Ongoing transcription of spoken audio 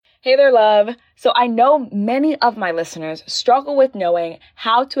Hey there, love. So I know many of my listeners struggle with knowing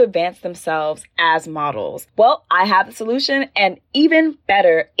how to advance themselves as models. Well, I have the solution, and even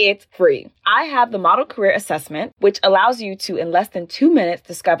better, it's free. I have the Model Career Assessment, which allows you to, in less than 2 minutes,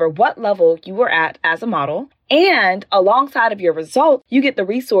 discover what level you are at as a model. And alongside of your results, you get the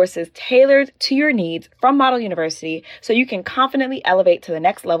resources tailored to your needs from Model University so you can confidently elevate to the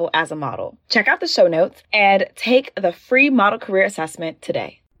next level as a model. Check out the show notes and take the free Model Career Assessment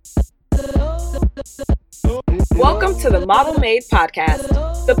today. Welcome to the Model Made Podcast,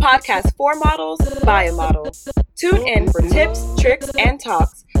 the podcast for models by a model. Tune in for tips, tricks, and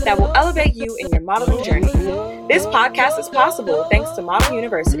talks that will elevate you in your modeling journey. This podcast is possible thanks to Model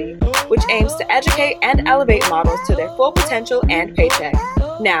University, which aims to educate and elevate models to their full potential and paycheck.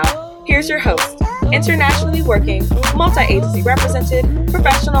 Now, here's your host, internationally working, multi-agency represented,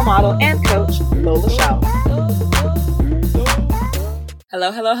 professional model and coach, Lola Shaw.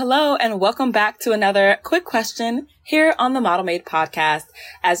 Hello, and welcome back to another quick question here on the Model Made Podcast.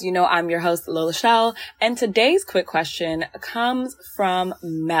 As you know, I'm your host, Lola Shell, and today's quick question comes from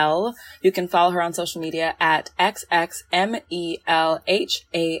Mel. You can follow her on social media at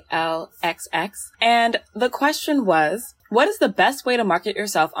XXMELHALXX. And the question was, what is the best way to market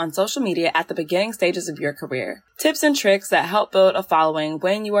yourself on social media at the beginning stages of your career? Tips and tricks that help build a following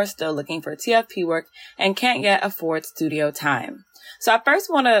when you are still looking for TFP work and can't yet afford studio time. So I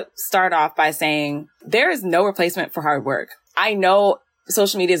first want to start off by saying there is no replacement for hard work. I know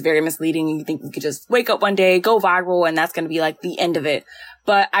social media is very misleading. You think you could just wake up one day, go viral, and that's going to be like the end of it.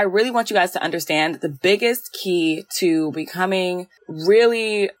 But I really want you guys to understand that the biggest key to becoming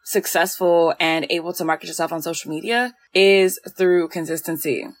really successful and able to market yourself on social media is through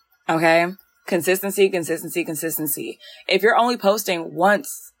consistency. Okay? Consistency. If you're only posting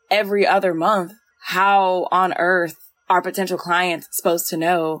once every other month, how on earth are potential clients supposed to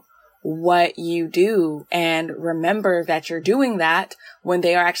know what you do and remember that you're doing that when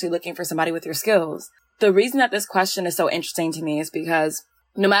they are actually looking for somebody with your skills? The reason that this question is so interesting to me is because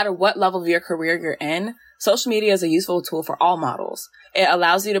no matter what level of your career you're in, social media is a useful tool for all models. It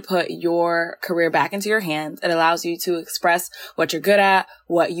allows you to put your career back into your hands. It allows you to express what you're good at,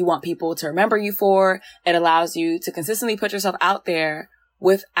 what you want people to remember you for. It allows you to consistently put yourself out there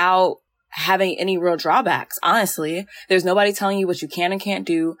without having any real drawbacks. Honestly, there's nobody telling you what you can and can't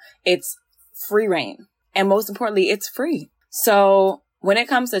do. It's free reign. And most importantly, it's free. So when it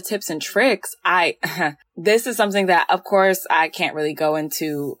comes to tips and tricks, this is something that, of course, I can't really go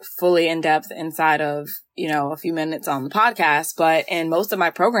into fully in depth inside of, a few minutes on the podcast. But in most of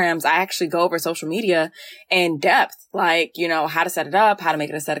my programs, I actually go over social media in depth, like, how to set it up, how to make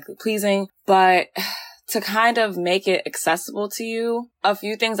it aesthetically pleasing. But to kind of make it accessible to you, a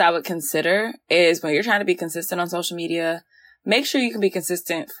few things I would consider is when you're trying to be consistent on social media, make sure you can be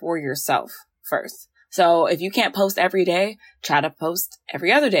consistent for yourself first. So if you can't post every day, try to post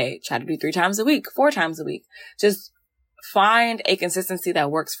every other day. Try to do 3 times a week, 4 times a week. Just find a consistency that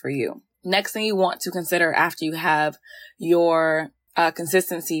works for you. Next thing you want to consider after you have your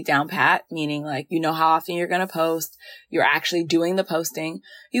consistency down pat, meaning like, how often you're going to post, you're actually doing the posting.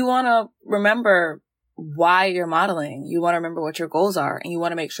 You want to remember why you're modeling. You want to remember what your goals are, and you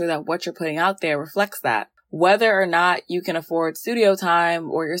want to make sure that what you're putting out there reflects that. Whether or not you can afford studio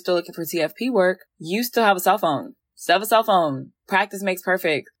time or you're still looking for TFP work, you still have a cell phone. Still have a cell phone. Practice makes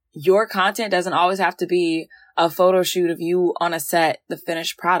perfect. Your content doesn't always have to be a photo shoot of you on a set, the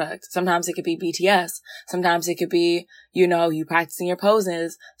finished product. Sometimes it could be BTS. Sometimes it could be, you practicing your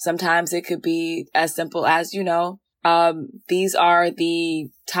poses. Sometimes it could be as simple as, these are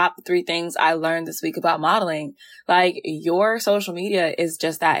the top 3 things I learned this week about modeling. Like, your social media is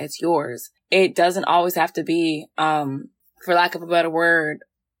just that. It's yours. It doesn't always have to be, for lack of a better word,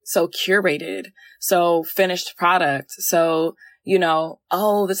 so curated, so finished product. So,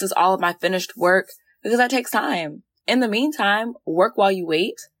 this is all of my finished work, because that takes time. In the meantime, work while you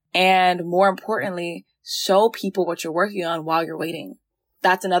wait. And more importantly, show people what you're working on while you're waiting.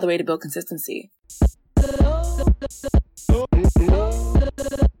 That's another way to build consistency.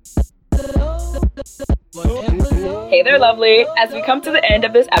 Hey there, lovely. As we come to the end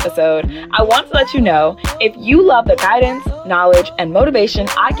of this episode, I want to let you know, if you love the guidance, knowledge, and motivation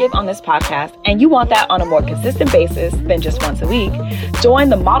I give on this podcast, and you want that on a more consistent basis than just once a week, join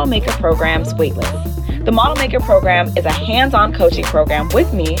the Model Maker Program's waitlist. The Model Maker Program is a hands-on coaching program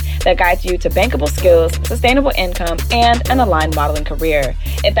with me that guides you to bankable skills, sustainable income, and an aligned modeling career.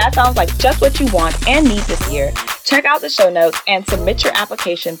 If that sounds like just what you want and need this year, check out the show notes and submit your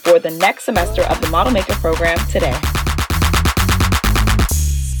application for the next semester of the Model Maker Program today.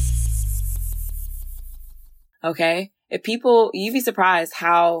 Okay? You'd be surprised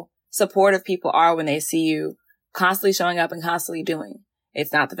how supportive people are when they see you constantly showing up and constantly doing.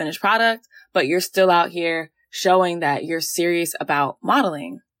 It's not the finished product, but you're still out here showing that you're serious about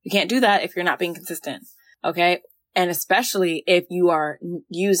modeling. You can't do that if you're not being consistent. Okay. And especially if you are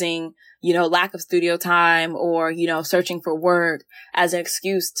using, lack of studio time or, searching for work as an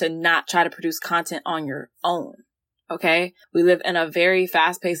excuse to not try to produce content on your own. Okay. We live in a very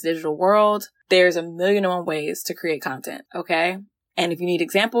fast-paced digital world. There's a million and one ways to create content. Okay. And if you need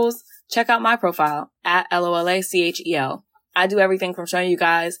examples, check out my profile at LOLACHEL. I do everything from showing you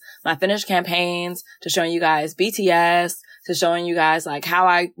guys my finished campaigns to showing you guys BTS to showing you guys like how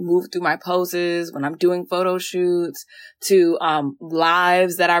I move through my poses when I'm doing photo shoots to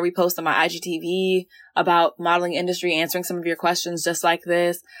lives that I repost on my IGTV about modeling industry, answering some of your questions just like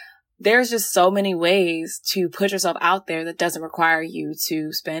this. There's just so many ways to put yourself out there that doesn't require you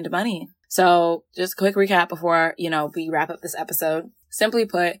to spend money. So just a quick recap before, we wrap up this episode. Simply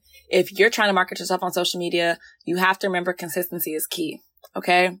put, if you're trying to market yourself on social media, you have to remember consistency is key.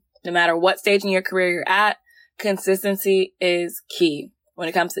 Okay. No matter what stage in your career you're at, consistency is key. When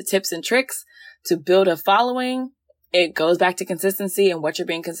it comes to tips and tricks to build a following, it goes back to consistency and what you're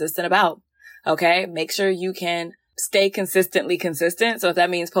being consistent about. Okay. Make sure you can stay consistently consistent. So if that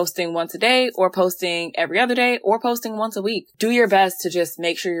means posting once a day or posting every other day or posting once a week, do your best to just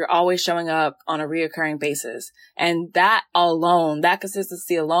make sure you're always showing up on a reoccurring basis. And that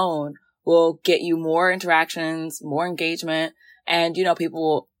consistency alone will get you more interactions, more engagement, and, people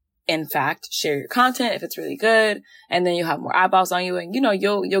will in fact share your content if it's really good. And then you'll have more eyeballs on you and,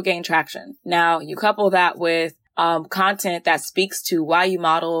 you'll gain traction. Now you couple that with content that speaks to why you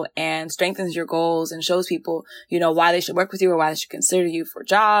model and strengthens your goals and shows people, why they should work with you or why they should consider you for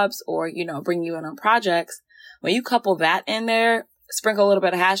jobs or, bring you in on projects. When you couple that in there, sprinkle a little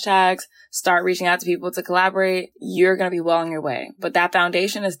bit of hashtags, start reaching out to people to collaborate, you're going to be well on your way. But that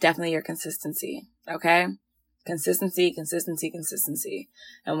foundation is definitely your consistency. Okay. Consistency.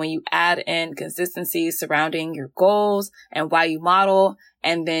 And when you add in consistency surrounding your goals and why you model,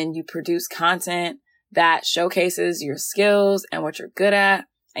 and then you produce content that showcases your skills and what you're good at,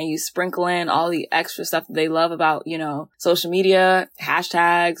 and you sprinkle in all the extra stuff that they love about, social media,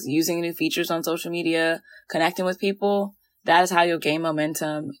 hashtags, using new features on social media, connecting with people, that is how you'll gain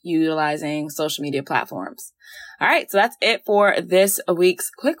momentum utilizing social media platforms. All right. So that's it for this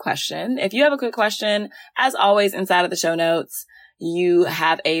week's quick question. If you have a quick question, as always, inside of the show notes, you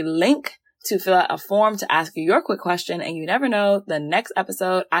have a link to fill out a form to ask your quick question. And you never know, the next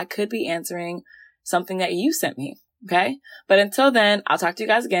episode, I could be answering something that you sent me. Okay. But until then, I'll talk to you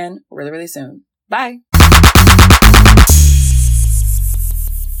guys again really, really soon. Bye.